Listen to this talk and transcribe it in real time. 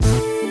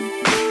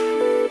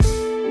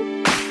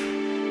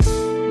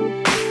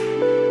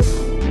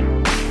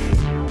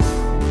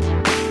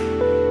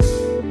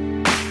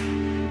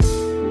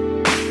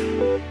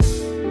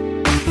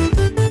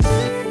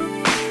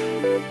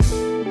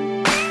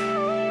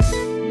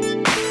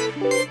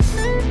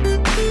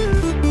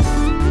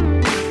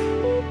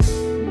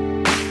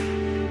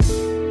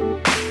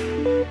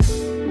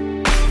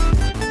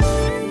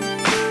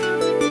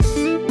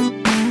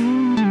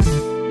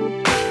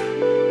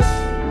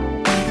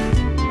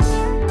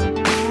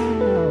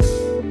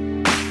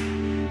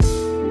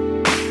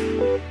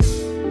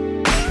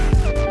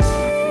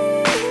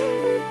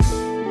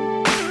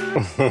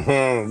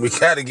We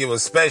got to give a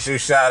special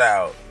shout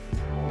out.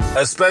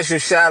 A special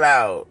shout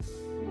out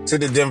to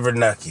the Denver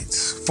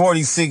Nuggets.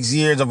 46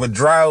 years of a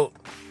drought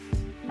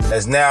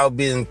has now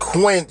been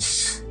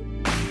quenched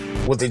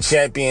with the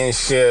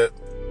championship.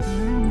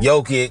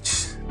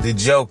 Jokic, the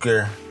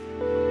Joker,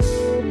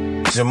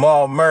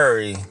 Jamal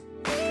Murray,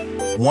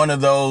 one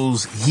of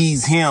those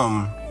he's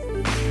him.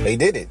 They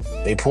did it.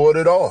 They pulled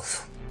it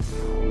off.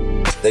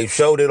 They've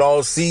showed it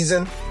all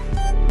season.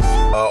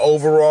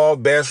 Overall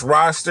best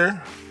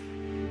roster.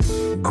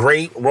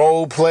 Great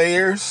role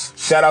players.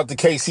 Shout out to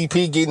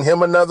KCP getting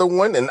him another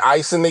one and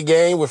icing the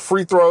game with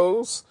free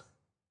throws.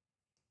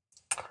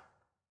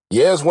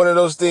 Yeah, it's one of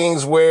those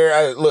things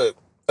where, look,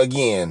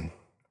 again,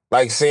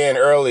 like saying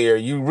earlier,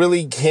 you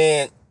really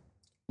can't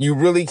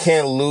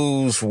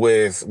lose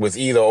with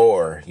either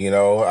or, you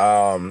know.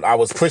 I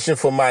was pushing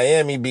for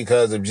Miami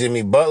because of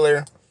Jimmy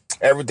Butler,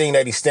 everything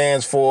that he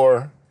stands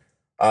for,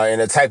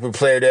 and the type of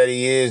player that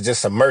he is,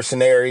 just a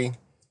mercenary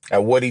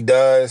at what he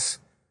does.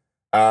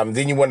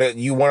 Then you want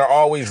to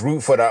always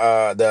root for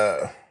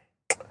the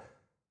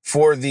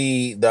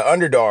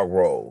underdog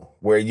role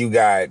where you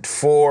got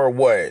four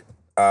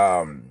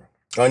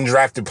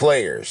undrafted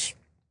players,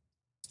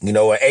 you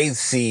know, an eighth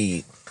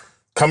seed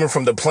coming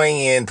from the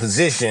play-in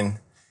position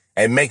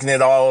and making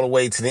it all the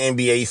way to the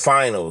NBA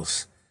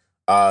Finals.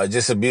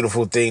 Just a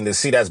beautiful thing to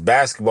see. That's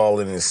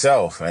basketball in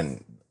itself.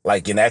 And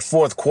like in that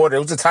fourth quarter, it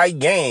was a tight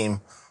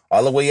game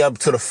all the way up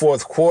to the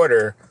fourth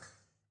quarter.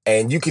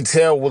 And you could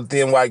tell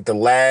within like the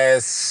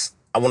last,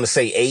 I want to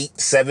say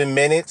 8-7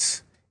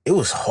 minutes, it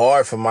was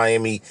hard for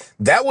Miami.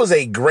 That was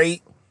a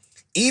great,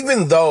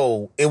 even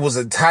though it was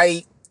a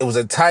tight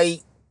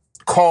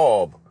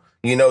call.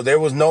 You know, there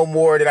was no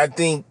more than I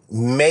think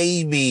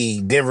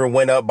maybe Denver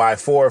went up by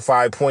 4 or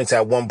 5 points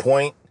at one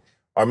point,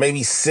 or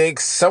maybe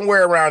 6,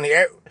 somewhere around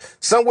there,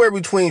 somewhere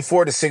between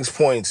 4 to 6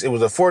 points. It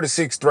was a 4 to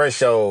 6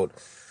 threshold.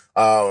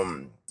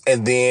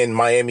 And then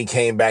Miami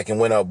came back and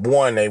went up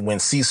 1. They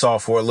went seesaw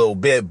for a little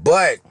bit.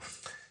 But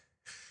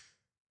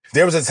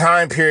there was a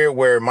time period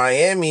where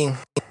Miami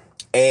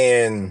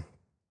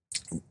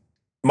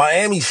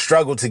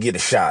struggled to get a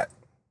shot,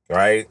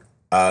 right?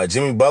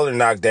 Jimmy Butler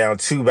knocked down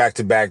 2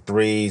 back-to-back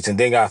threes and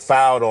then got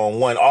fouled on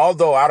 1.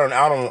 Although I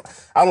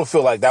don't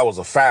feel like that was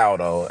a foul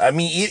though. I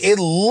mean, it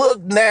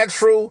looked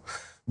natural,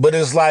 but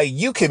it's like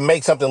you can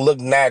make something look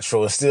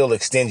natural and still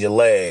extend your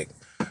leg.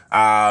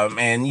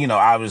 And you know,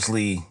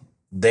 obviously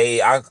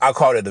I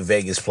called it a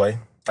Vegas play.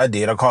 I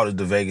called it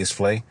the Vegas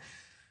play.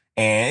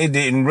 And it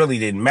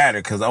didn't matter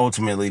because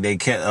ultimately they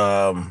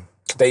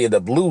ended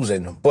up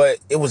losing. But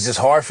it was just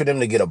hard for them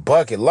to get a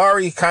bucket.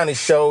 Laurie kind of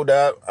showed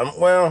up.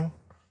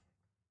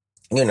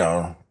 You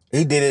know,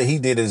 he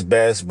did his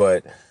best.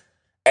 But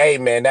hey,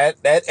 man,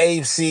 that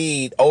 8th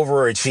seed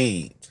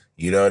overachieved.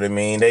 You know what I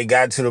mean? They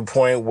got to the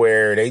point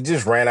where they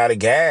just ran out of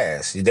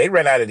gas. They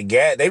ran out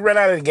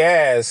of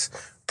gas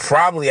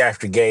probably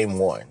after game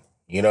 1.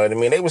 You know what I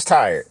mean? They was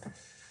tired.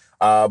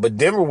 But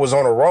Denver was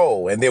on a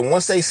roll. And then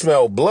once they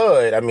smelled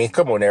blood, I mean,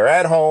 come on, they're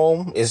at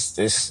home.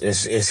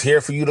 It's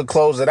here for you to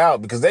close it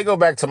out because they go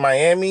back to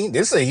Miami.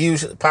 This is a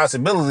huge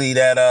possibility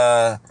that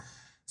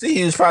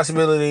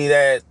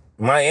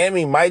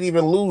Miami might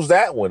even lose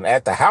that one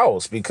at the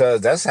house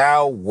because that's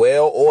how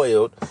well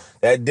oiled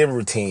that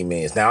Denver team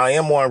is. Now, I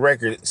am on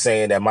record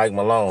saying that Mike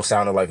Malone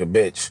sounded like a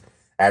bitch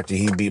after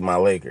he beat my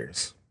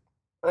Lakers.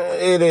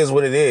 It is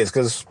what it is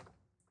because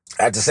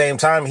at the same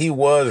time, he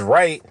was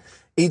right.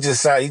 He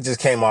just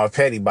came off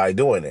petty by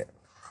doing it.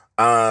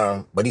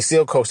 But he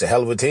still coached a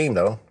hell of a team,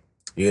 though.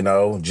 You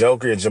know,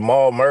 Joker and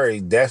Jamal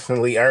Murray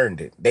definitely earned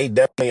it. They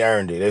definitely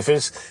earned it. If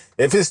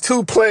it's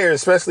 2 players,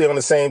 especially on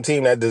the same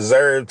team, that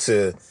deserve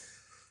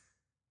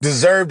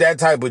that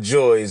type of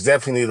joy, it's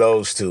definitely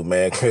those 2,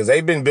 man. Because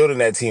they've been building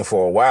that team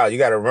for a while. You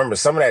got to remember,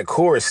 some of that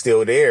core is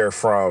still there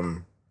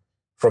from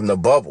the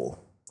bubble.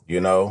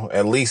 You know,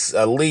 at least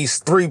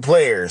 3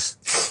 players.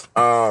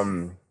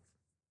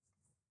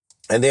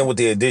 And then with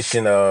the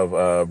addition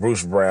of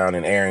Bruce Brown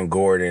and Aaron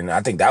Gordon,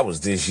 I think that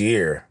was this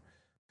year.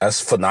 That's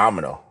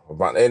phenomenal.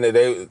 And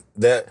the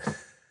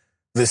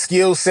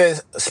skill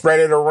set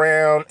spread it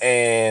around,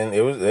 and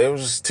it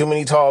was too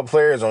many tall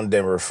players on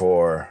Denver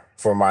for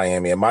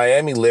Miami. And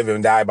Miami live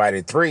and die by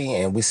the 3,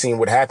 and we seen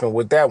what happened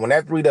with that. When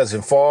that 3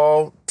 doesn't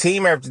fall,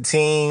 team after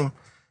team,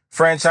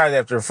 franchise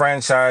after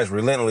franchise,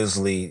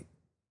 relentlessly.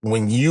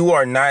 When you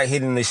are not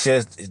hitting the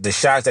shots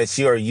that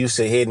you are used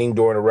to hitting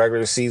during the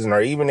regular season,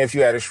 or even if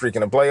you had a streak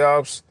in the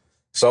playoffs,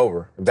 it's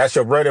over. If that's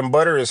your bread and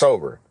butter, it's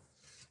over.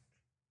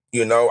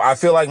 You know, I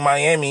feel like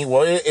Miami,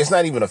 well, it's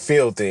not even a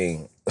feel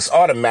thing. It's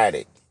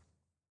automatic.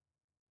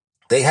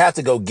 They have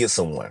to go get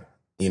someone.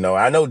 You know,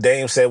 I know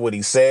Dame said what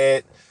he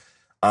said.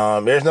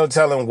 There's no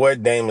telling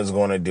what Dame is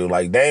going to do.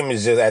 Like, Dame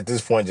is just, at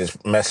this point,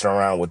 just messing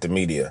around with the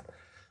media.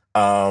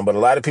 But a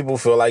lot of people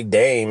feel like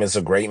Dame is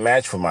a great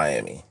match for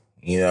Miami.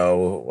 You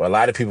know, a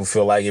lot of people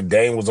feel like if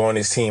Dame was on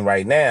his team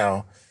right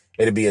now,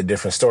 it'd be a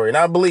different story. And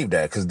I believe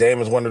that because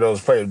Dame is one of those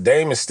players.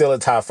 Dame is still a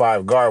top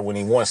 5 guard when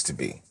he wants to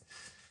be,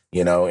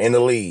 you know, in the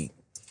league.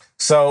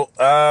 So,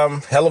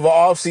 hell of an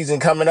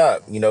offseason coming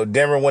up. You know,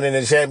 Denver winning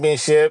the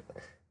championship.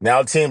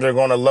 Now teams are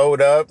going to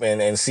load up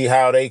and see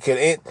how they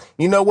could.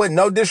 You know what?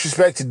 No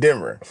disrespect to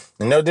Denver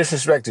and no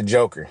disrespect to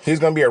Joker. He's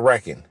going to be a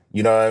wrecking.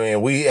 You know what I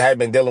mean? We had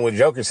been dealing with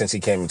Joker since he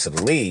came into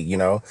the league. You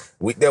know,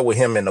 we dealt with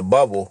him in the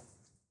bubble,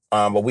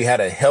 but we had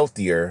a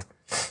healthier,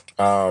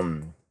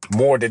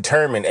 more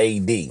determined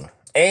AD.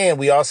 And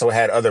we also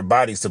had other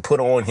bodies to put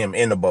on him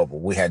in the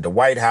bubble. We had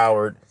Dwight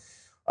Howard,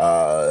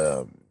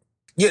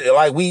 yeah,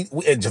 like we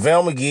at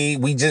JaVale McGee,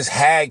 we just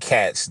had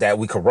cats that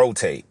we could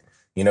rotate.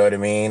 You know what I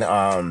mean?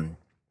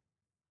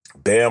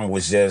 Bam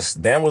was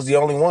the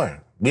only one.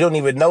 We don't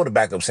even know the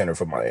backup center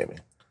for Miami.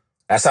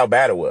 That's how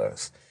bad it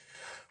was.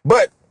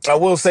 But I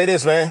will say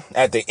this, man.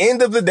 At the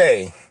end of the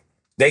day,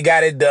 they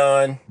got it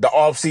done. The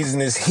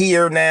offseason is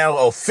here now,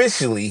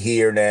 officially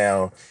here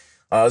now.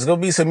 There's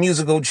going to be some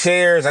musical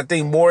chairs, I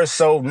think more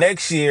so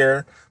next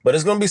year, but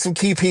there's going to be some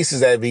key pieces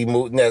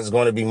that's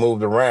going to be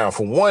moved around.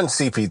 For one,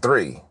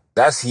 CP3.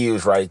 That's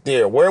huge right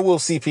there. Where will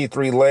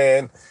CP3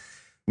 land?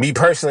 Me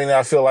personally,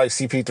 I feel like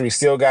CP3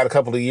 still got a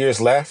couple of years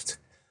left.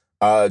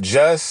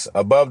 Just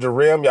above the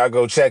rim, y'all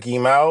go check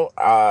him out.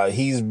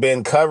 He's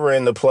been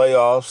covering the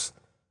playoffs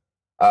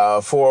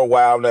for a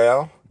while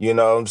now. You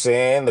know what I'm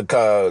saying? The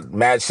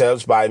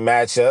matchups by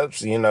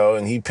matchups, you know,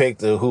 and he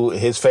picked who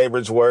his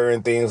favorites were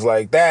and things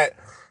like that.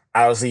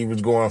 Obviously, he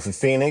was going for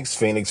Phoenix.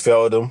 Phoenix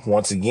failed him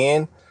once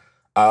again.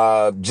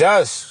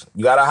 Just,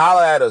 you gotta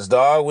holler at us,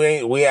 dog.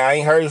 I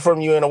ain't heard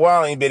from you in a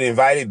while. I haven't been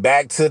invited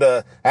back to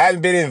the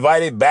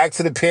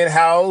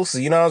penthouse.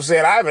 You know what I'm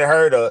saying? I haven't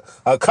heard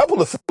a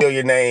couple of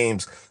familiar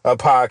names of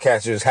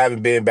podcasters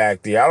haven't been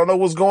back there. I don't know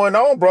what's going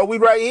on, bro. We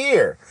right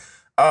here.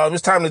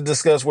 It's time to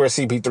discuss where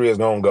CP3 is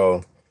gonna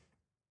go.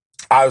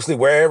 Obviously,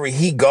 wherever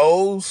he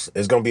goes,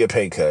 is gonna be a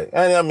pay cut.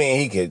 And I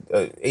mean,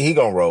 he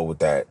gonna roll with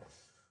that.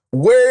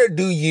 Where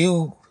do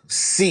you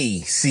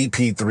see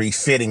CP3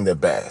 fitting the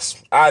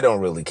best? I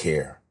don't really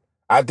care.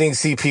 I think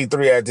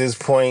CP3 at this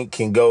point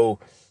can go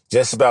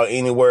just about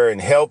anywhere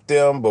and help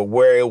them, but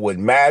where it would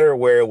matter,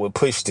 where it would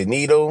push the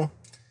needle,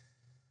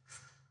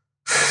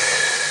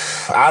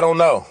 I don't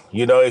know.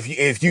 You know,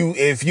 if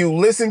you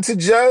listen to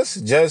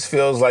Just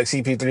feels like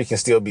CP3 can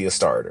still be a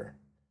starter,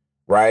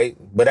 right?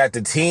 But at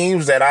the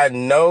teams that I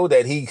know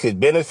that he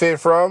could benefit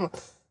from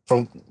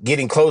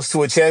getting close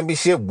to a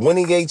championship,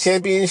 winning a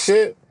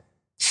championship,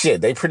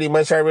 shit, they pretty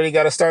much already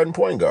got a starting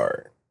point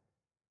guard.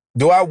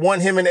 Do I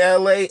want him in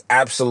LA?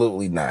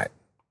 Absolutely not.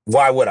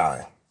 Why would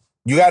I?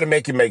 You got to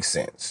make it make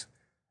sense.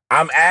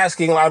 I'm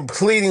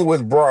pleading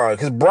with Braun,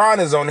 because Braun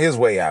is on his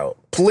way out.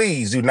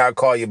 Please do not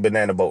call your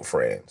banana boat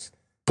friends.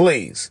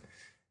 Please.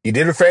 You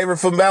did a favor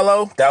for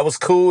Melo. That was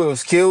cool. It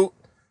was cute.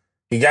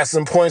 He got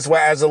some points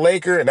as a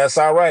Laker, and that's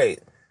all right.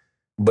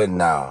 But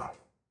nah.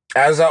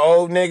 As an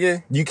old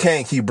nigga, you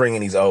can't keep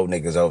bringing these old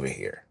niggas over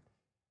here.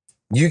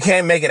 You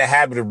can't make it a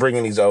habit of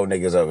bringing these old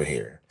niggas over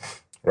here,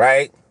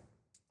 right?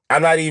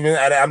 I'm not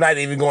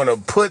even going to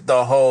put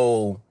the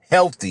whole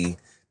healthy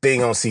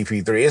thing on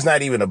CP3. It's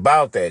not even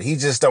about that. He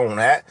just don't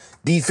have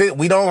defense.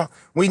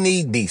 We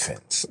need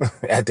defense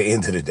at the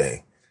end of the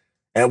day.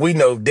 And we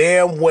know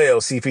damn well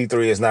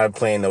CP3 is not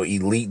playing no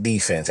elite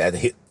defense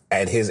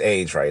at his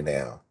age right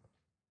now.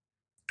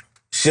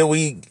 Should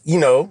we,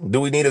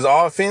 do we need his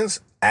offense?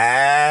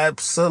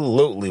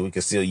 Absolutely. We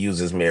can still use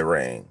his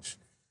mid-range.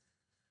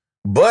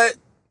 But,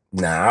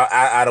 nah,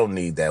 I don't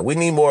need that. We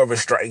need more of a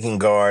striking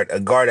guard, a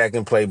guard that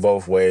can play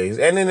both ways.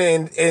 And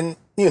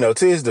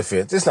to his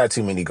defense, there's not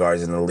too many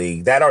guards in the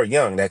league that are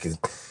young that can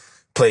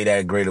play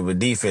that great of a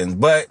defense.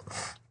 But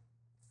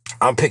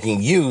I'm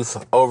picking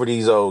youth over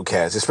these old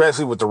cats,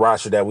 especially with the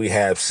roster that we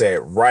have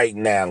set right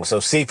now. So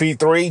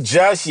CP3,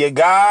 just your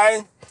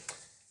guy.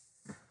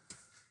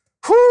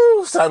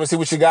 Whew, it's time to see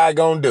what your guy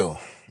gonna do.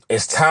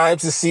 It's time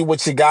to see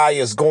what your guy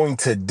is going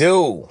to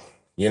do.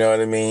 You know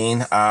what I mean?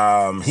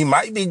 He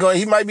might be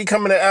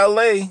coming to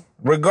LA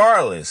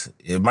regardless.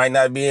 It might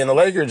not be in the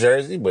Laker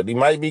jersey, but he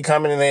might be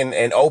coming in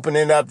and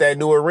opening up that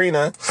new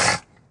arena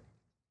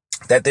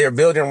that they're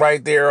building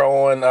right there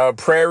on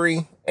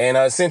Prairie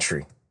and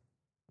Century.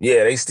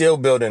 Yeah, they still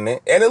building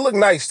it. And it looked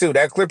nice too.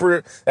 That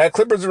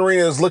Clippers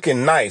arena is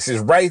looking nice.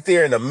 It's right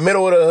there in the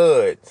middle of the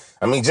hood.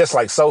 I mean, just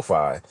like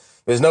SoFi.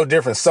 There's no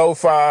difference.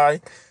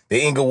 SoFi,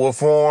 the Inglewood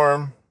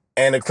Forum,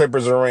 and the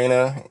Clippers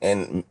arena,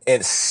 and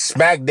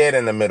smack dead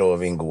in the middle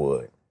of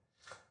Inglewood.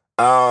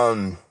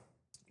 But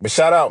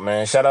shout out,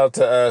 man. Shout out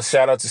to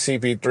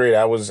CP3.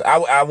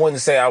 I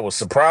wouldn't say I was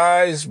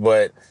surprised,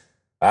 but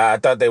I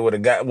thought they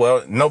would have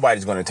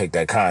nobody's going to take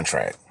that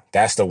contract.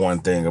 That's the one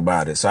thing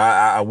about it. So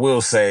I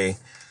will say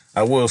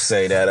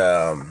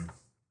that,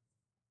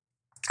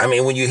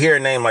 when you hear a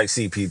name like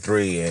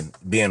CP3 and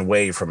being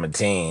waived from a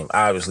team,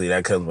 obviously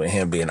that comes with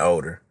him being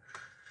older.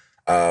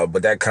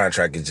 But that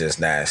contract is just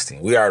nasty.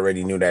 We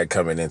already knew that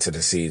coming into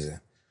the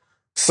season.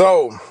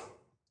 So,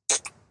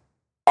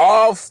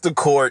 off the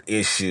court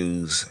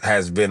issues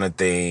has been a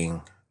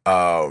thing,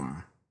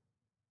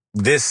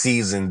 this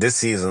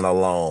season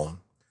alone.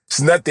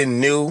 It's nothing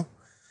new.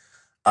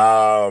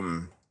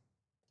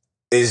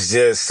 It's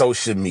just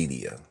social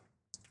media.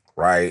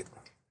 right?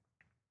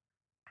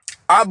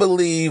 I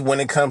believe when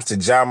it comes to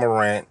Ja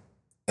Morant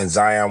and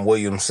Zion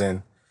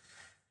Williamson,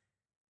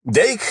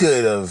 they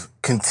could have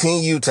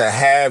continued to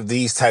have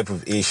these type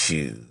of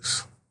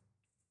issues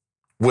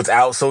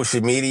without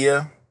social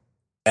media.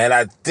 And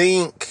I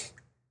think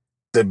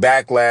the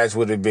backlash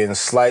would have been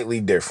slightly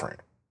different.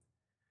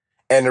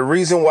 And the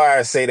reason why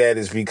I say that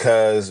is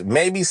because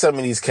maybe some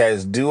of these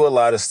cats do a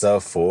lot of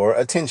stuff for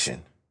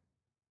attention,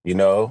 you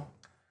know?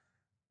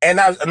 And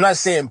I'm not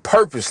saying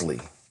purposely,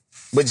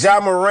 but Ja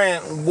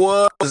Morant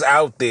was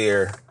out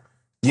there,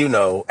 you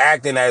know,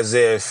 acting as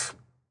if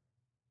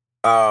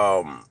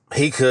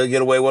he could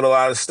get away with a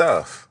lot of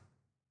stuff.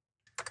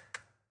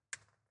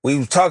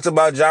 We've talked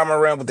about Ja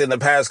Morant within the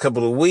past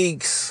couple of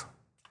weeks,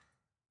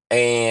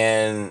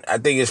 and I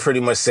think it's pretty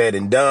much said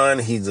and done.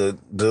 He's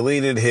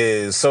deleted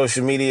his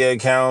social media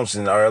accounts,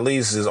 or at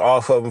least is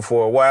off of them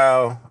for a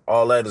while.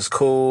 All that is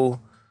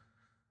cool.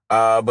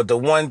 But the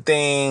one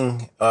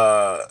thing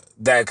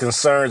that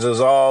concerns us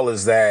all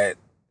is that,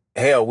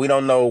 hell, we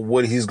don't know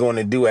what he's going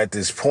to do at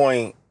this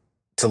point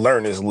to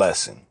learn his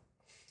lesson.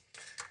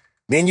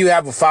 Then you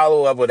have a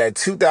follow-up with that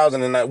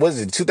 2009, was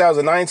it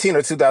 2019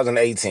 or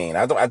 2018?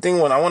 I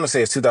want to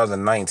say it's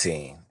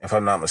 2019, if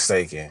I'm not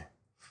mistaken.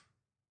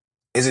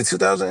 Is it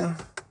 2000?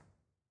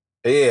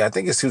 Yeah, I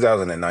think it's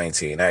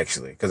 2019,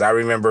 actually, because I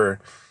remember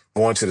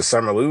going to the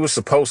summer. We were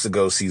supposed to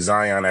go see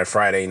Zion that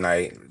Friday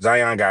night.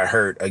 Zion got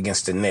hurt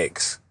against the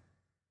Knicks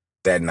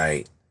that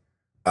night.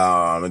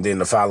 And then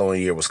the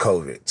following year was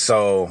COVID.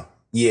 So,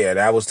 yeah,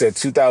 that was the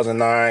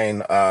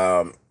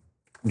 2009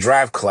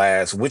 draft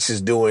class, which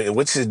is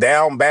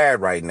down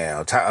bad right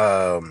now.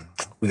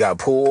 We got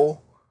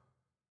Poole.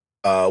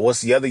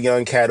 What's the other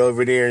young cat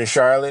over there in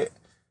Charlotte?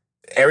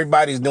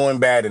 Everybody's doing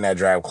bad in that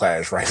draft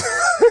class right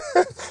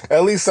now.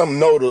 At least some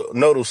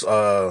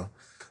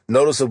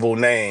noticeable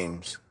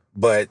names.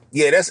 But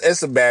yeah,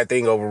 that's a bad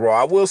thing overall.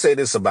 I will say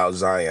this about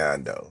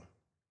Zion though.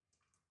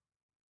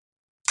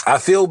 I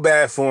feel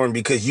bad for him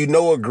because you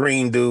know a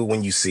green dude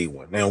when you see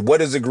one. And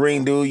what is a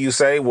green dude, you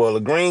say? Well,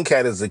 a green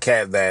cat is a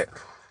cat that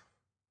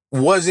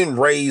wasn't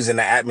raised in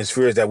the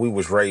atmospheres that we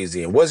was raised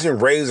in,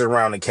 wasn't raised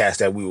around the cats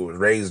that we were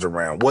raised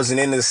around, wasn't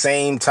in the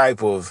same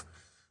type of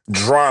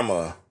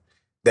drama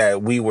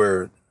that we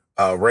were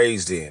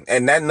raised in.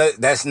 And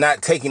that's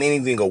not taking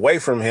anything away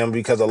from him,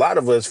 because a lot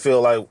of us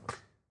feel like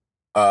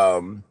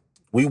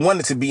we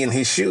wanted to be in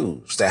his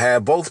shoes, to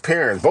have both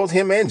parents, both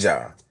him and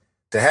John,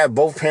 to have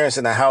both parents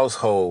in the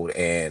household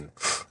and,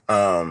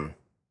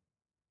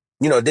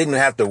 didn't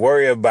have to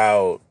worry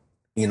about,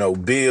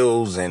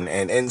 bills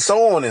and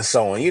so on and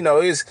so on.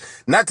 It's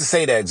not to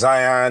say that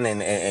Zion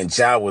and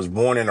Ja was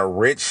born in a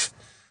rich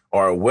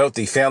or a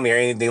wealthy family or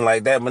anything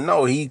like that, but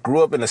no, he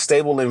grew up in a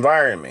stable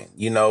environment.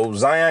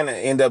 Zion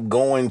ended up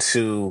going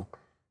to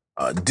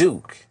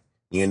Duke,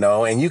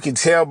 and you can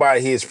tell by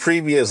his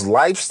previous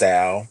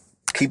lifestyle.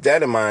 Keep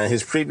that in mind,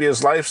 his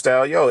previous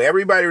lifestyle.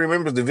 Everybody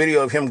remembers the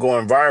video of him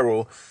going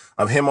viral,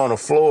 of him on the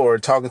floor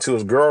talking to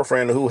his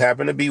girlfriend who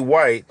happened to be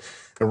white.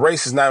 The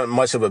race is not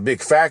much of a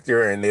big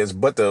factor in this,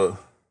 but the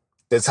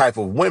type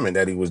of women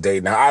that he was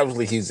dating. Now,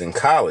 obviously, he's in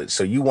college,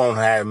 so you won't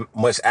have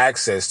much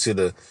access to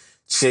the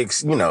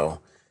chicks,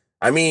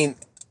 I mean,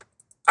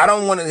 I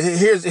don't want to,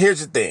 here's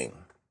the thing.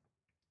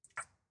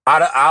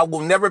 I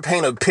will never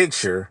paint a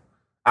picture.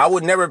 I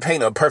would never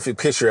paint a perfect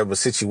picture of a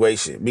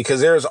situation,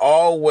 because there's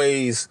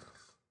always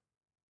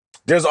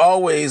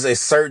a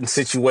certain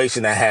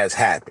situation that has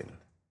happened,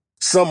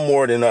 some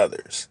more than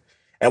others.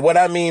 And what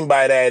I mean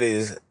by that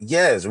is,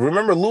 yes,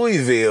 remember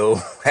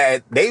Louisville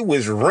they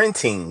was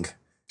renting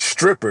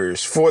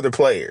strippers for the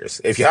players.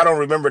 If y'all don't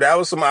remember, that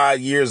was some odd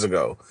years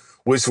ago,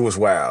 which was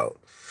wild.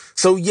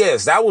 So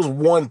yes, that was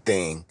one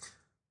thing.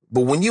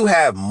 But when you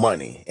have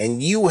money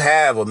and you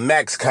have a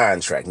max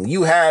contract and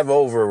you have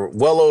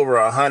well over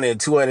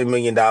 $200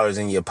 million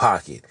in your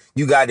pocket,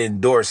 you got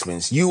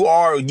endorsements. You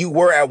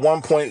were at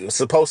one point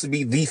supposed to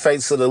be the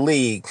face of the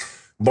league,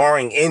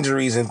 barring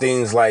injuries and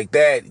things like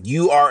that.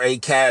 You are a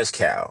cash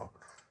cow.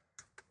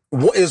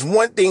 It's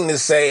one thing to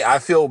say, I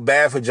feel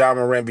bad for Ja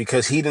Morant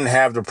because he didn't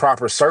have the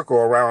proper circle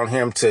around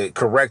him to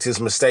correct his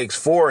mistakes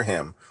for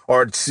him,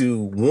 or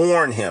to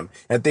warn him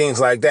and things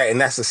like that. And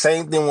that's the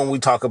same thing when we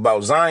talk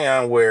about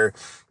Zion, where,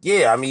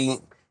 yeah, I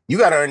mean, you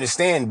got to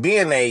understand,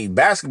 being a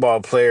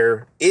basketball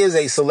player is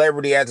a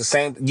celebrity at the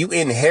same, you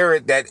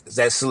inherit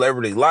that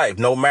celebrity life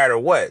no matter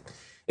what.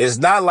 It's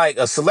not like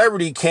a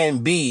celebrity can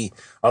be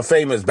a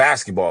famous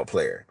basketball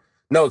player.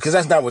 No, because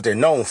that's not what they're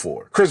known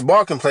for. Chris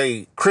Brown can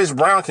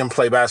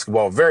play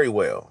basketball very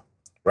well,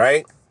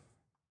 right?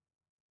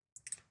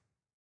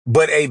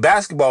 But a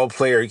basketball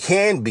player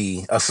can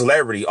be a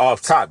celebrity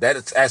off top.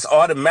 That's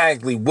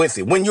automatically with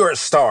it. When you're a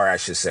star, I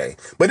should say.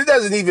 But it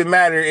doesn't even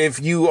matter if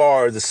you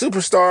are the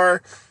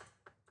superstar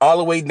all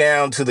the way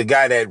down to the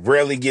guy that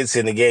rarely gets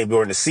in the game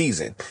during the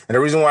season. And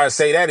the reason why I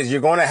say that is you're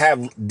going to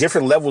have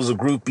different levels of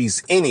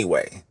groupies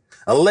anyway.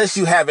 Unless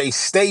you have a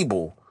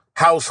stable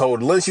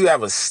household, unless you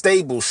have a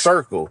stable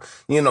circle,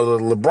 the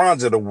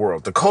LeBrons of the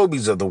world, the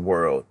Kobes of the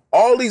world,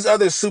 all these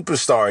other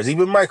superstars,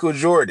 even Michael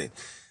Jordan.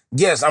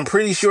 yes, I'm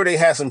pretty sure they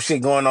had some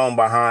shit going on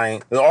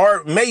behind,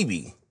 or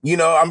maybe,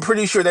 I'm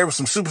pretty sure there were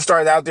some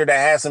superstars out there that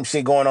had some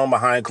shit going on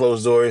behind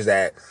closed doors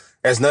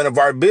that's none of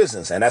our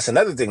business. And that's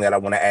another thing that I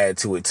want to add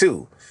to it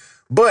too.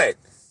 But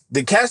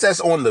the cats that's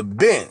on the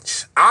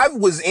bench, I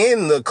was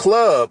in the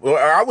club, or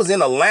I was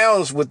in a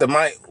lounge with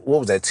what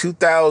was that,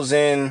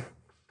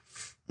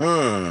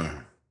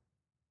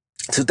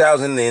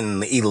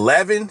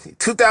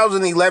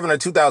 2011 or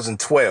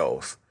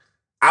 2012.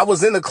 I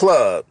was in the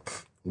club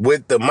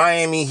with the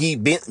Miami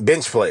Heat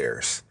bench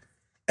players.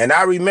 And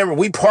I remember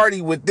we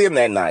partied with them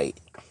that night.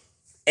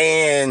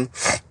 And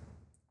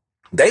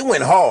they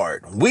went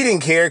hard. We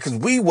didn't care because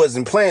we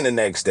wasn't playing the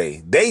next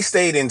day. They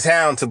stayed in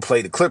town to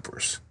play the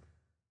Clippers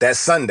that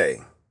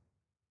Sunday.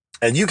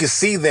 And you could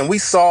see them. We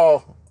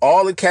saw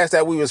all the cats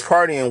that we was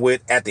partying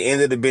with at the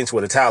end of the bench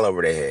with a towel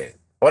over their head.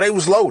 Well, they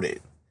was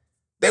loaded.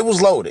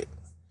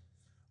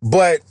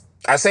 But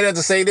I say that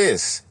to say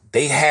this.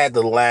 They had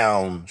the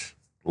lounge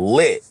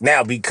lit.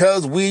 Now,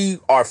 because we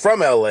are from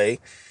LA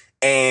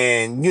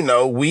and,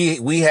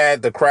 we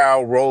had the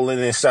crowd rolling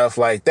and stuff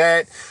like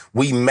that,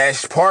 we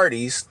meshed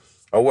parties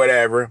or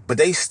whatever, but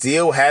they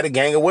still had a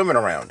gang of women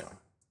around them.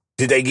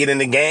 Did they get in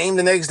the game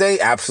the next day?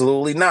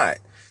 Absolutely not.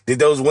 Did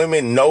those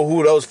women know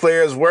who those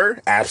players were?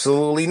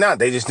 Absolutely not.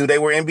 They just knew they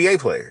were NBA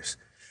players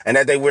and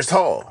that they were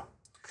tall.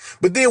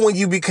 But then when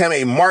you become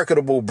a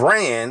marketable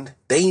brand,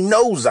 they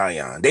know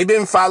Zion. They've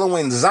been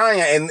following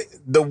Zion, and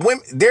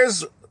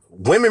there's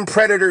women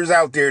predators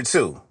out there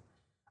too.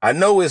 I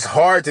know it's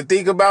hard to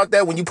think about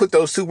that when you put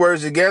those two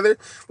words together,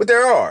 but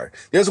there are.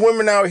 There's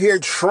women out here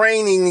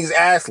training these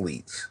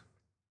athletes.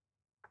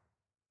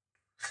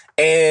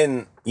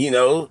 And,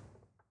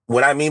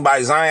 what I mean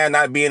by Zion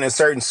not being in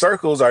certain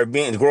circles or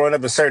growing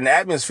up in certain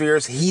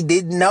atmospheres, he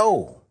didn't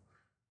know.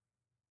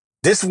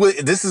 This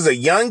is a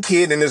young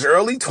kid in his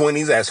early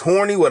 20s that's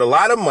horny with a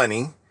lot of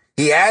money.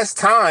 He has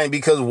time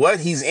because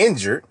he's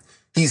injured.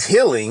 He's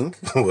healing.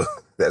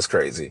 That's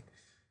crazy.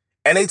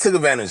 And they took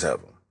advantage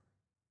of him.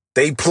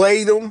 They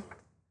played him.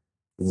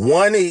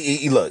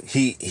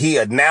 He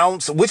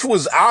announced, which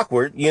was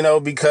awkward,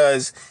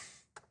 because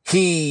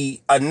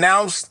he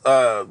announced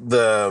not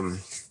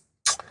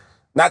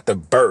the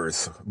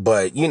birth,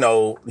 but,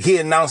 he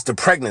announced the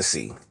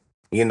pregnancy,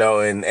 and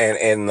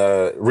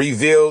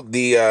revealed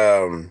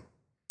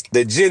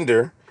the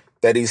gender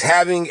that he's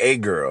having a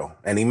girl.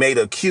 And he made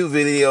a cute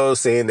video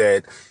saying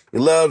that he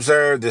loves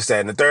her, this, that,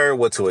 and the third,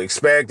 what to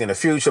expect in the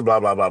future, blah,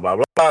 blah, blah,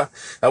 blah, blah,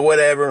 or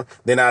whatever.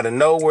 Then out of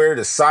nowhere,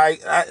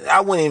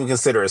 I wouldn't even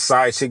consider a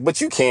side chick, but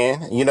you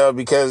can,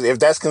 because if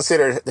that's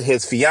considered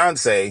his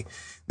fiance,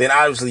 then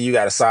obviously you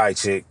got a side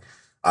chick,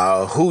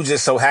 who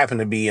just so happened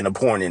to be in the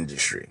porn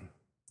industry.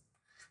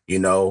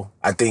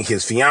 I think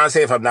his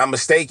fiance, if I'm not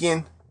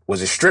mistaken,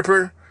 was a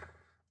stripper.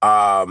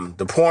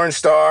 The porn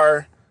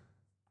star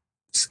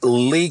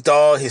leaked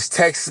all his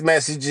text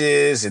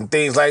messages and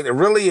things like that,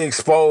 really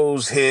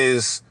exposed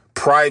his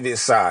private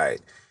side.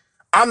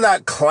 I'm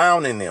not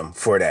clowning him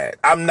for that.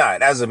 I'm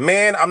not. As a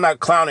man, I'm not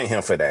clowning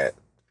him for that.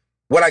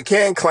 What I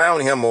can clown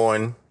him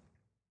on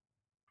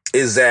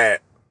is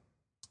that,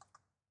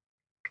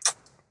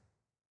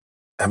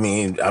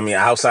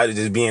 outside of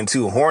just being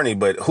too horny,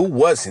 but who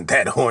wasn't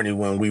that horny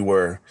when we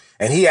were?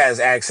 And he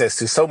has access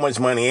to so much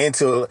money and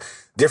to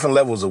different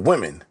levels of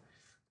women.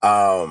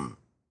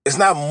 It's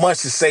not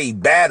much to say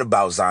bad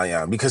about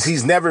Zion because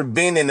he's never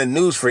been in the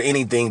news for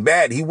anything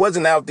bad. He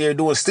wasn't out there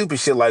doing stupid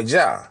shit like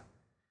Ja.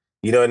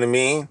 You know what I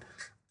mean?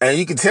 And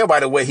you can tell by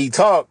the way he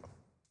talked,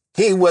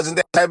 he wasn't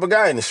that type of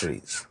guy in the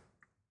streets.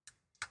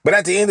 But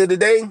at the end of the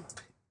day,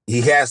 he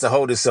has to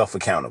hold himself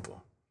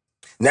accountable.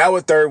 Now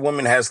a third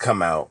woman has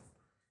come out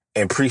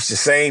and preached the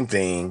same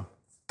thing.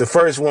 The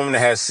first woman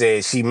has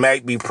said she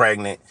might be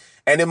pregnant.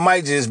 And it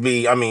might just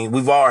be,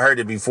 we've all heard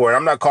it before. And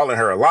I'm not calling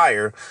her a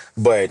liar,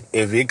 but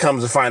if it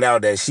comes to find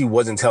out that she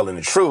wasn't telling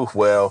the truth,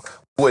 well,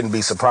 I wouldn't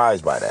be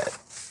surprised by that.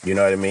 You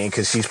know what I mean?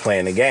 Because she's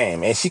playing the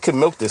game. And she can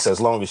milk this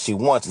as long as she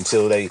wants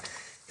until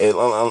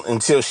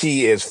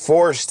she is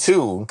forced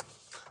to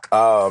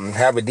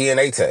have a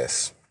DNA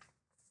test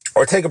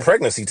or take a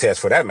pregnancy test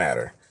for that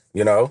matter,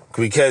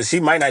 because she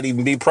might not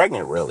even be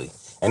pregnant really.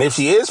 And if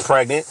she is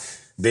pregnant,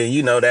 then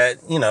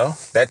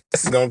that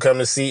test is going to come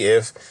to see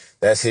if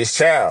that's his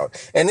child.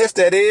 And if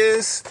that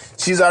is,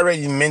 she's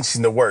already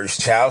mentioned the words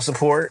child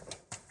support.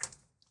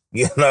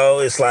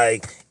 It's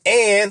like,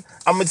 and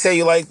I'm going to tell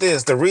you like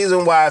this, the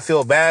reason why I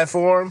feel bad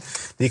for him,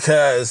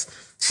 because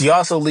she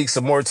also leaked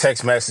some more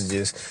text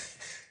messages.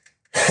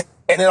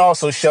 And it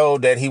also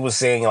showed that he was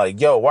saying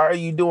like, yo, why are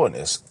you doing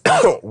this?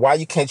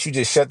 Why can't you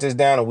just shut this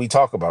down and we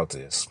talk about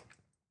this?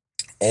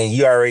 And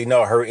you already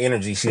know her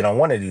energy. She don't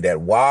want to do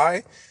that.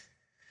 Why?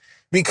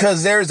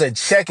 Because there's a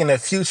check in the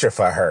future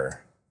for her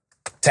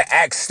to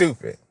act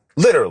stupid.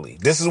 Literally,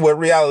 this is what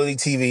reality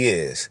TV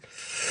is.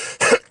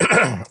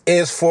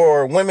 Is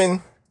for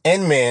women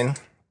and men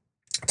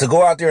to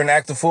go out there and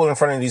act a fool in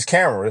front of these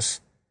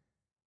cameras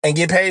and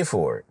get paid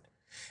for it.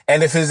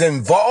 And if it's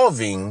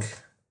involving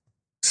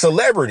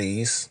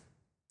celebrities,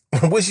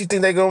 What you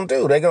think they're going to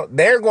do?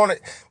 They're going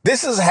to,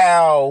 this is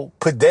how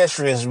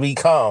pedestrians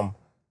become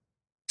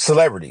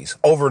celebrities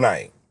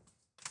overnight,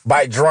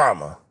 by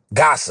drama,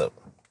 gossip.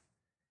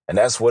 And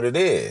that's what it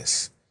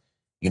is.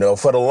 You know,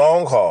 for the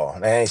long haul.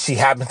 And she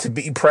happened to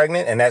be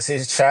pregnant and that's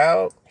his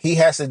child. He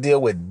has to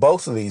deal with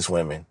both of these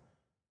women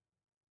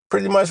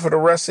pretty much for the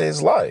rest of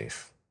his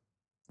life,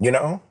 you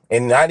know,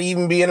 and not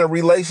even be in a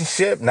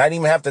relationship, not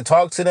even have to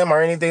talk to them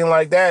or anything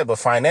like that. But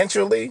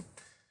financially,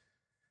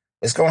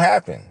 it's going to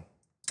happen.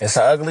 It's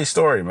an ugly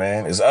story,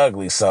 man. It's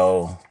ugly.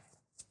 So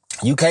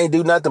you can't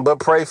do nothing but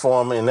pray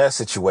for him in that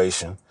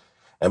situation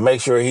and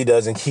make sure he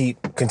doesn't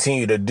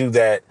continue to do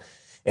that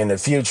in the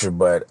future.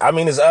 But I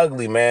mean, it's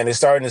ugly, man. It's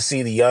starting to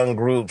see the young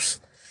groups.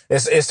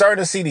 It's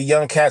starting to see the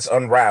young cats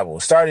unravel,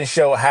 starting to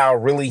show how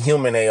really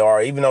human they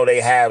are, even though they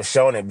have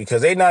shown it,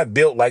 because they're not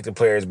built like the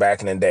players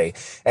back in the day.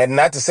 And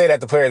not to say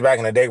that the players back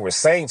in the day were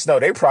saints. No,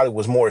 they probably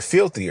was more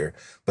filthier,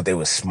 but they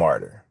was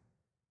smarter.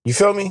 You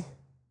feel me?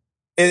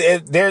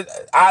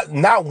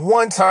 Not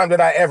one time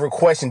did I ever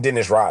question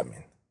Dennis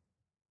Rodman.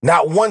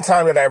 Not one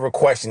time did I ever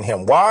question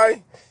him.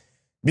 Why?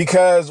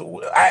 Because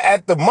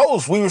at the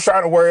most, we were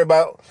trying to worry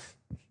about,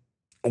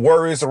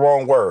 worry is the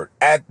wrong word.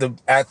 At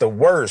the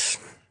worst,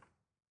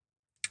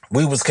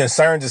 we was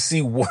concerned to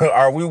see,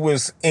 or we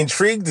was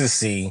intrigued to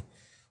see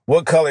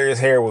what color his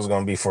hair was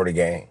going to be for the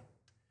game.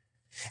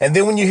 And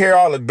then when you hear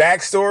all the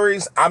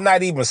backstories, I'm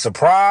not even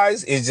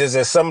surprised. It's just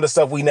that some of the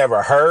stuff we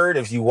never heard,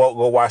 if you won't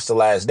go watch The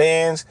Last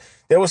Dance,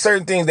 there were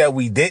certain things that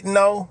we didn't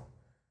know.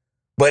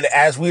 But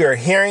as we are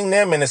hearing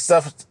them and the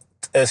stuff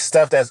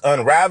that's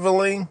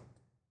unraveling,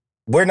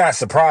 we're not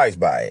surprised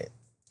by it.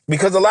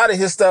 Because a lot of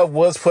his stuff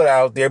was put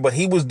out there, but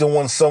he was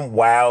doing some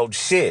wild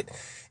shit.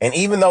 And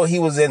even though he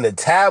was in the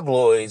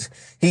tabloids,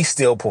 he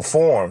still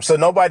performed. So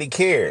nobody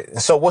cared.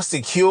 So what's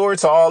the cure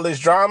to all this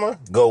drama?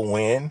 Go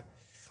win.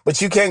 But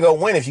you can't go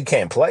win if you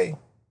can't play.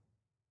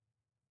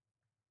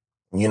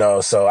 You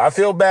know, so I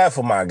feel bad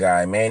for my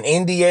guy, man.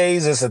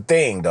 NDAs is a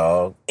thing,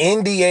 dog.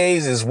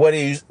 NDAs is what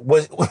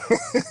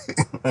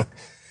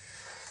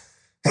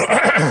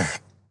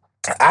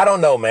I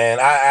don't know, man.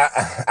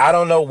 I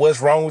don't know what's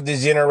wrong with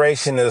this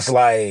generation. It's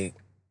like,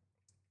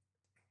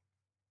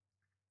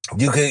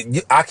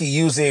 I could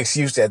use the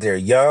excuse that they're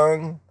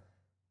young,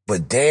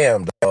 but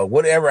damn, dog,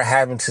 whatever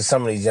happened to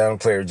some of these young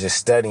players just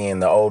studying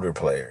the older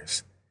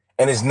players?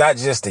 And it's not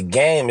just a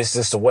game, it's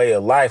just a way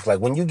of life. Like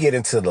when you get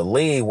into the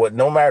league,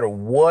 no matter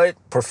what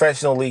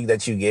professional league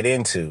that you get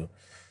into,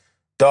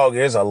 dog,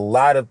 there's a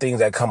lot of things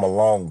that come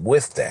along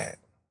with that.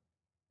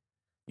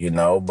 You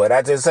know, but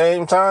at the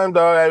same time,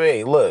 dog, I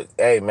mean, look,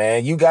 hey,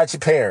 man, you got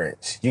your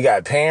parents. You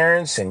got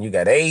parents and you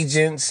got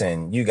agents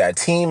and you got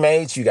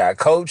teammates, you got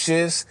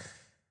coaches.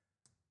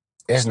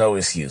 There's no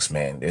excuse,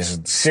 man. There's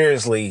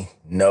seriously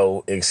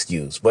no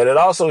excuse. But it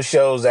also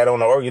shows that on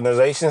the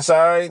organization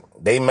side,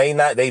 they may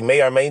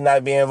or may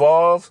not be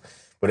involved.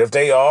 But if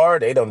they are,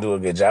 they don't do a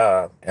good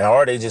job.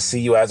 Or they just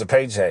see you as a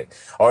paycheck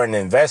or an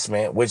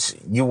investment, which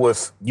you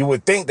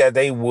would think that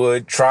they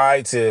would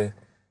try to,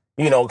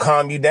 you know,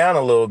 calm you down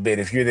a little bit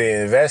if you're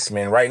the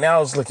investment. Right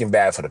now, it's looking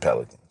bad for the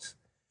Pelicans.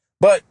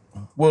 But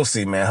we'll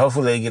see, man.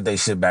 Hopefully they get their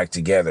shit back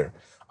together.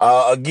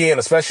 Again,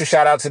 a special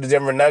shout out to the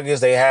Denver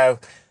Nuggets. They have,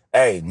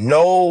 hey,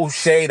 no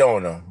shade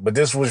on them, but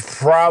this was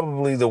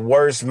probably the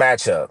worst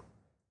matchup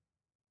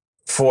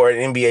for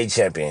an NBA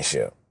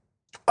championship.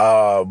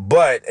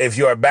 But if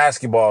you're a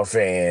basketball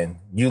fan,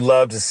 you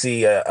love to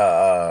see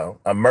a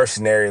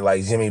mercenary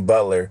like Jimmy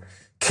Butler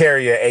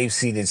carry an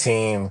 8-seeded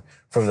team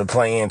from the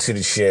play-in to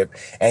the ship.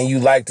 And you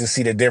like to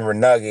see the Denver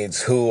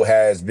Nuggets, who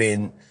has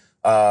been,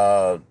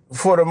 for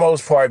the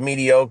most part,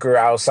 mediocre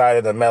outside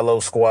of the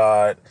Melo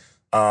squad.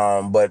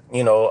 But,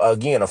 you know,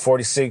 again, a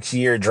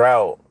 46-year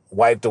drought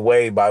wiped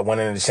away by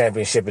winning the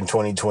championship in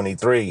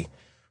 2023.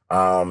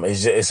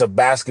 It's a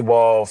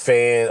basketball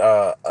fan,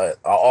 an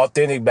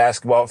authentic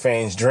basketball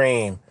fan's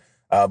dream.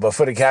 But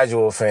for the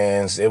casual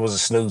fans, it was a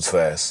snooze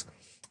fest.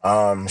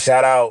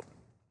 Shout out.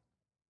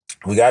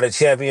 We got a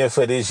champion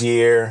for this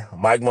year.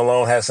 Mike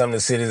Malone has something to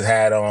sit his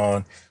hat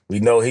on. We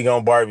know he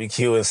gonna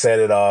barbecue and set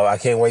it off. I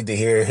can't wait to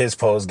hear his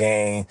post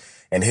game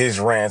and his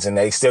rants, and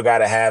they still got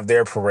to have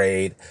their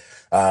parade.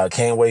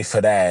 Can't wait for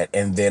that.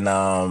 And then,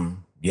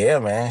 yeah,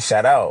 man,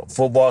 shout out.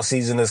 Football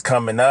season is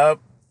coming up.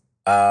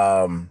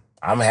 I'm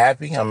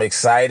happy. I'm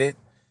excited.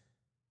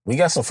 We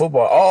got some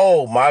football.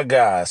 Oh my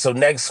God. So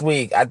next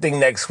week, I'm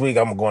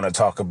going to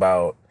talk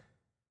about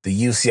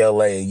the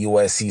UCLA and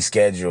USC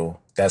schedule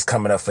that's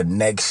coming up for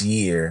next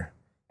year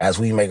as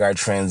we make our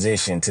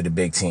transition to the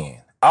Big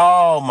Ten.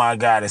 Oh my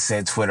God, it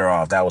set Twitter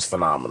off. That was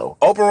phenomenal.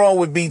 Open roll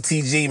with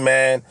BTG,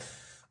 man.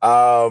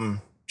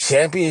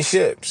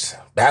 Championships.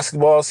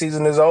 Basketball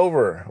season is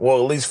over. Well,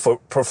 at least for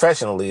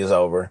professionally is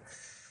over.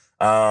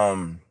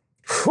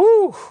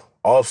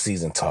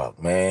 Off-season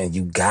talk, man.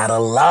 You gotta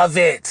love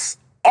it.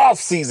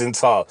 Off-season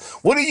talk.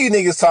 What do you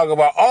niggas talk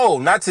about? Oh,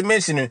 not to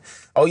mention,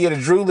 the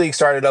Drew League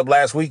started up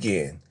last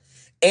weekend.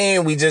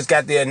 And we just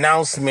got the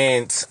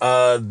announcement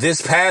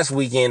this past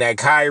weekend that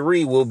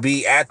Kyrie will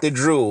be at the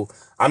Drew.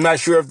 I'm not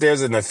sure if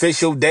there's an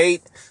official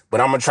date,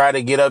 but I'm going to try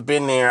to get up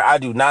in there. I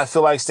do not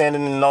feel like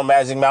standing in no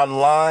Magic Mountain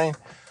line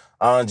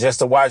just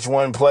to watch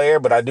one player,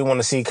 but I do want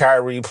to see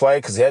Kyrie play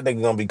because that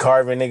nigga going to be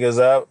carving niggas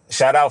up.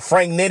 Shout out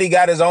Frank Nitti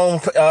got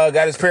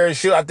his pair of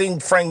shoes. I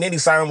think Frank Nitti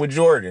signed with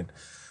Jordan.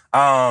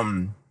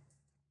 Shout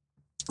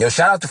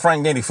out to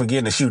Frank Nitti for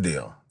getting the shoe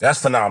deal.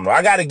 That's phenomenal.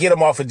 I got to get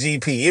him off of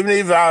GP. Even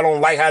if I don't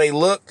like how they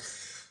look,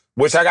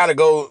 which I got to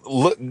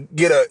go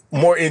get a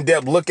more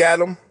in-depth look at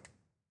them.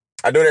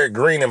 I do they're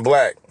green and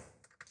black.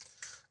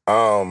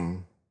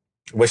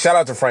 But shout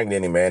out to Frank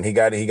Nitti, man. He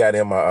got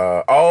him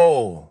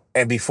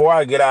and before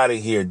I get out of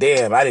here,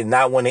 damn, I did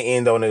not want to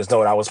end on this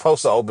note. I was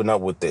supposed to open up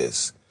with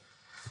this.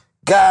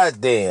 God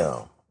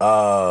damn.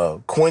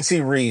 Quincy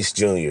Reese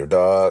Jr.,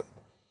 dog.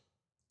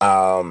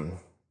 A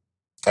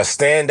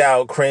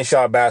standout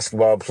Crenshaw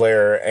basketball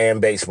player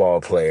and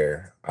baseball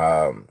player.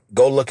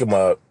 Go look him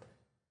up.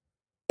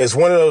 It's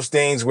one of those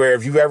things where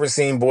if you've ever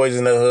seen Boys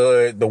in the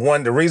Hood,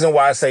 the reason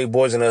why I say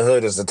Boys in the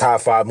Hood is the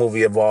top 5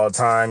 movie of all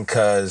time,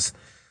 because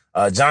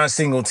John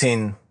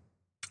Singleton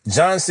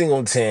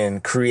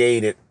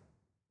created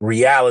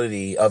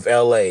reality of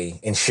LA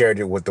and shared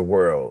it with the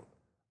world,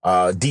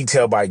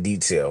 detail by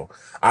detail.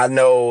 I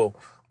know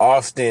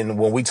often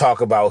when we talk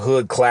about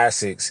hood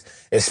classics,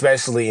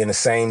 especially in the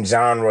same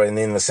genre and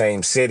in the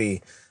same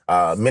city,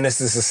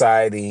 Minister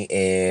Society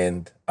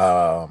and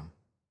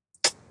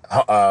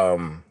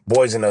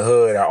Boys in the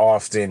Hood are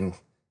often,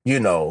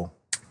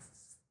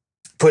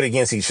 put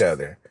against each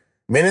other.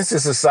 Minister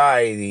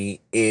Society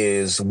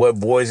is what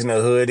Boys in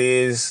the Hood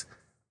is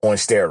on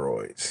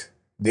steroids.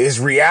 It's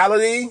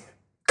reality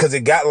because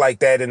it got like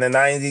that in the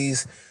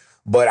 90s,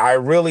 but I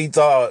really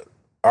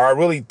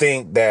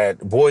think that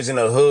Boys in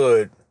the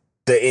Hood,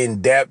 the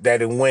in-depth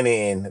that it went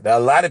in, a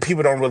lot of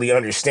people don't really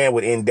understand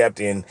what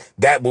in-depth in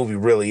that movie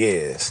really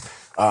is.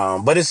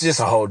 But it's just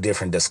a whole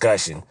different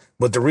discussion.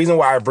 But the reason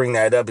why I bring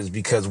that up is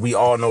because we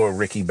all know a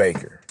Ricky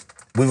Baker.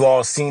 We've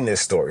all seen this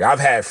story. I've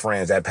had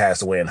friends that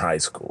passed away in high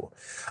school.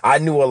 I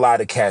knew a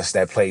lot of cats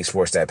that played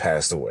sports that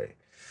passed away.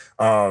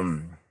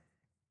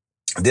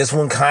 This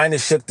one kind of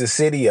shook the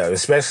city up,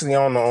 especially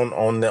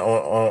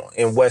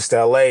in West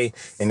LA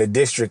in the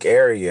district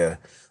area.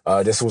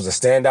 This was a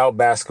standout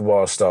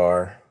basketball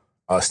star,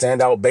 a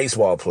standout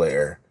baseball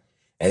player,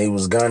 and he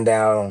was gunned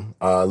down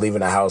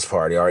leaving a house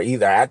party, or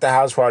either at the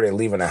house party or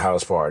leaving a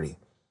house party.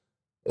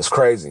 It's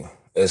crazy.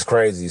 It's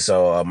crazy.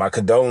 So my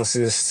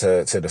condolences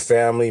to the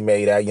family.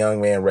 May that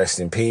young man rest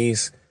in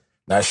peace.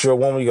 Not sure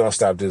when we're going to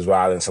stop this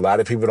violence. A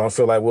lot of people don't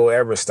feel like we'll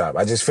ever stop.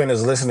 I just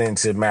finished listening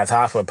to Matt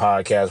Hoffa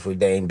podcast with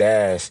Dame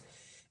Dash,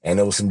 and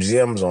there was some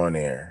gems on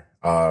there.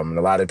 A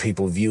lot of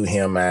people view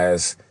him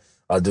as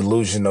a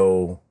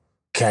delusional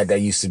cat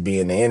that used to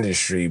be in the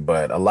industry,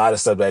 but a lot of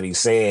stuff that he's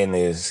saying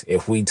is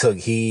if we took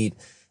heed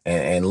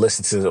and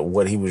listened to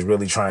what he was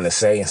really trying to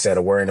say instead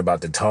of worrying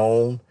about the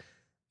tone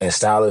and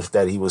style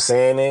that he was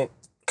saying it,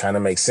 kind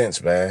of makes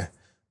sense, man.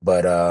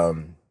 But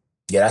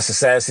yeah, that's a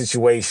sad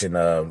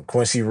situation.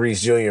 Quincy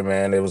Reese Jr.,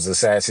 man, it was a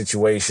sad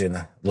situation.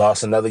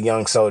 Lost another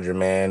young soldier,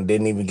 man.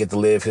 Didn't even get to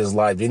live his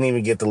life. Didn't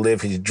even get to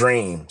live his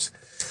dreams.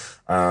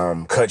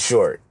 Cut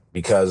short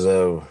because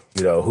of,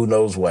 who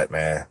knows what,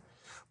 man.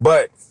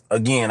 But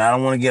again, I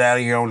don't want to get out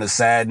of here on a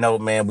sad note,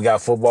 man. We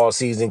got football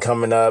season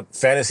coming up.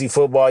 Fantasy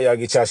football, y'all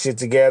get y'all shit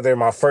together.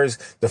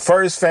 The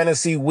first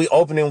fantasy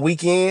opening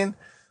weekend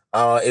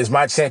is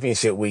my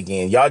championship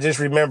weekend. Y'all just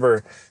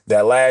remember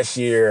that last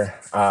year,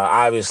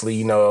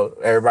 obviously,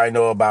 everybody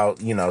know about,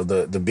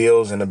 the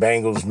Bills and the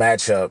Bengals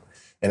matchup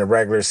in the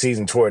regular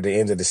season toward the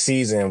end of the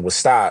season was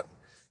stopped,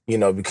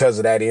 because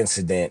of that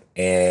incident.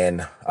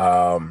 And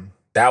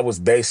that was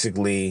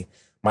basically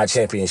my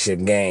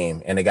championship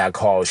game, and it got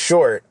called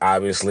short,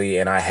 obviously.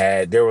 And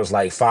there was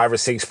like 5 or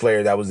 6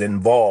 players that was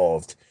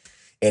involved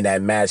in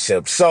that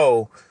matchup.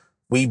 So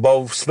we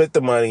both split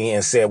the money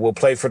and said, we'll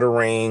play for the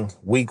ring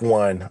week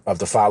 1 of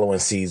the following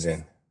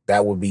season.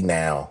 That would be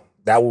now.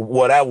 That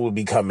would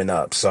be coming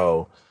up.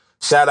 So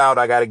shout out.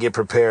 I got to get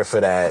prepared for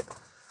that.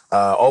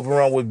 Open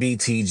run with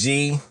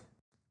BTG.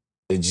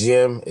 The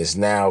gym is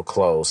now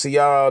closed. See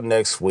y'all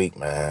next week,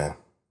 man.